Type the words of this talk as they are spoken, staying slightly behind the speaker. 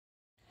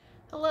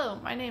Hello,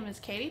 my name is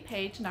Katie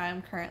Page and I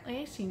am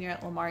currently a senior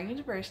at Lamar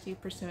University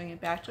pursuing a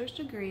bachelor's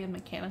degree in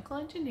mechanical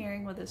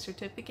engineering with a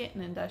certificate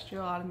in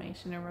industrial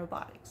automation and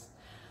robotics.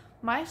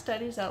 My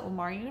studies at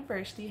Lamar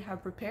University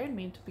have prepared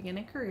me to begin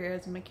a career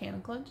as a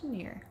mechanical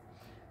engineer.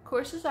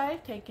 Courses I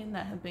have taken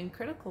that have been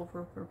critical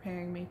for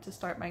preparing me to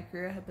start my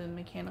career have been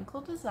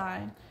mechanical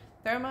design,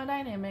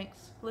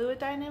 thermodynamics, fluid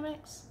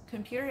dynamics,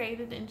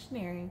 computer-aided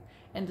engineering,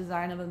 and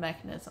design of a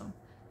mechanism.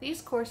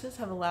 These courses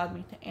have allowed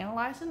me to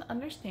analyze and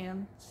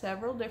understand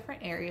several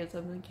different areas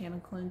of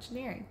mechanical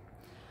engineering.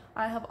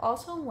 I have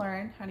also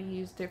learned how to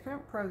use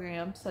different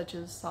programs such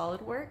as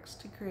SolidWorks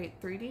to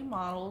create 3D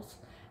models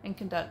and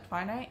conduct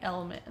finite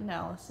element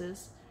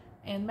analysis,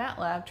 and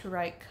MATLAB to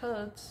write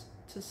codes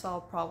to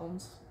solve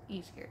problems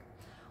easier.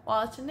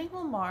 While attending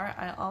Lamar,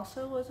 I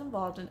also was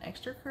involved in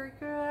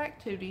extracurricular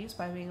activities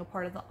by being a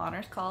part of the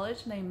Honors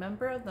College and a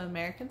member of the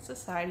American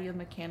Society of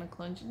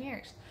Mechanical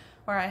Engineers,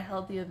 where I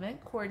held the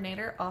event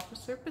coordinator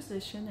officer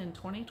position in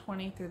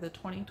 2020 through the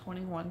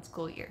 2021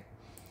 school year.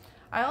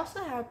 I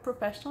also have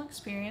professional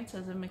experience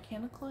as a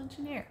mechanical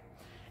engineer.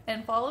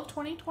 In fall of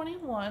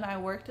 2021, I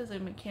worked as a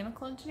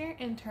mechanical engineer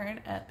intern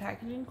at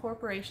Packaging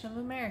Corporation of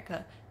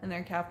America in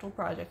their capital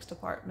projects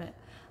department.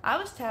 I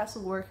was tasked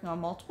with working on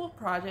multiple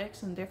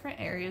projects in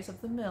different areas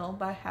of the mill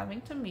by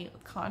having to meet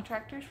with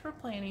contractors for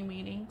planning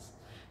meetings,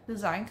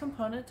 design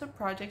components of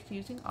projects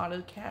using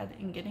AutoCAD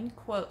and getting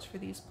quotes for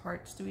these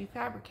parts to be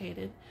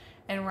fabricated,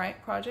 and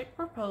write project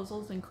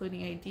proposals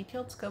including a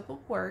detailed scope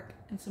of work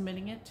and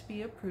submitting it to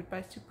be approved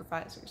by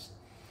supervisors.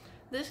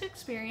 This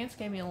experience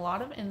gave me a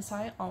lot of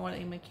insight on what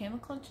a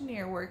mechanical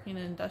engineer working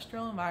in an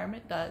industrial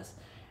environment does,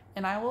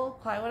 and I will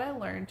apply what I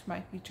learned to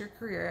my future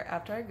career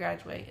after I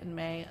graduate in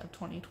May of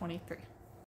 2023.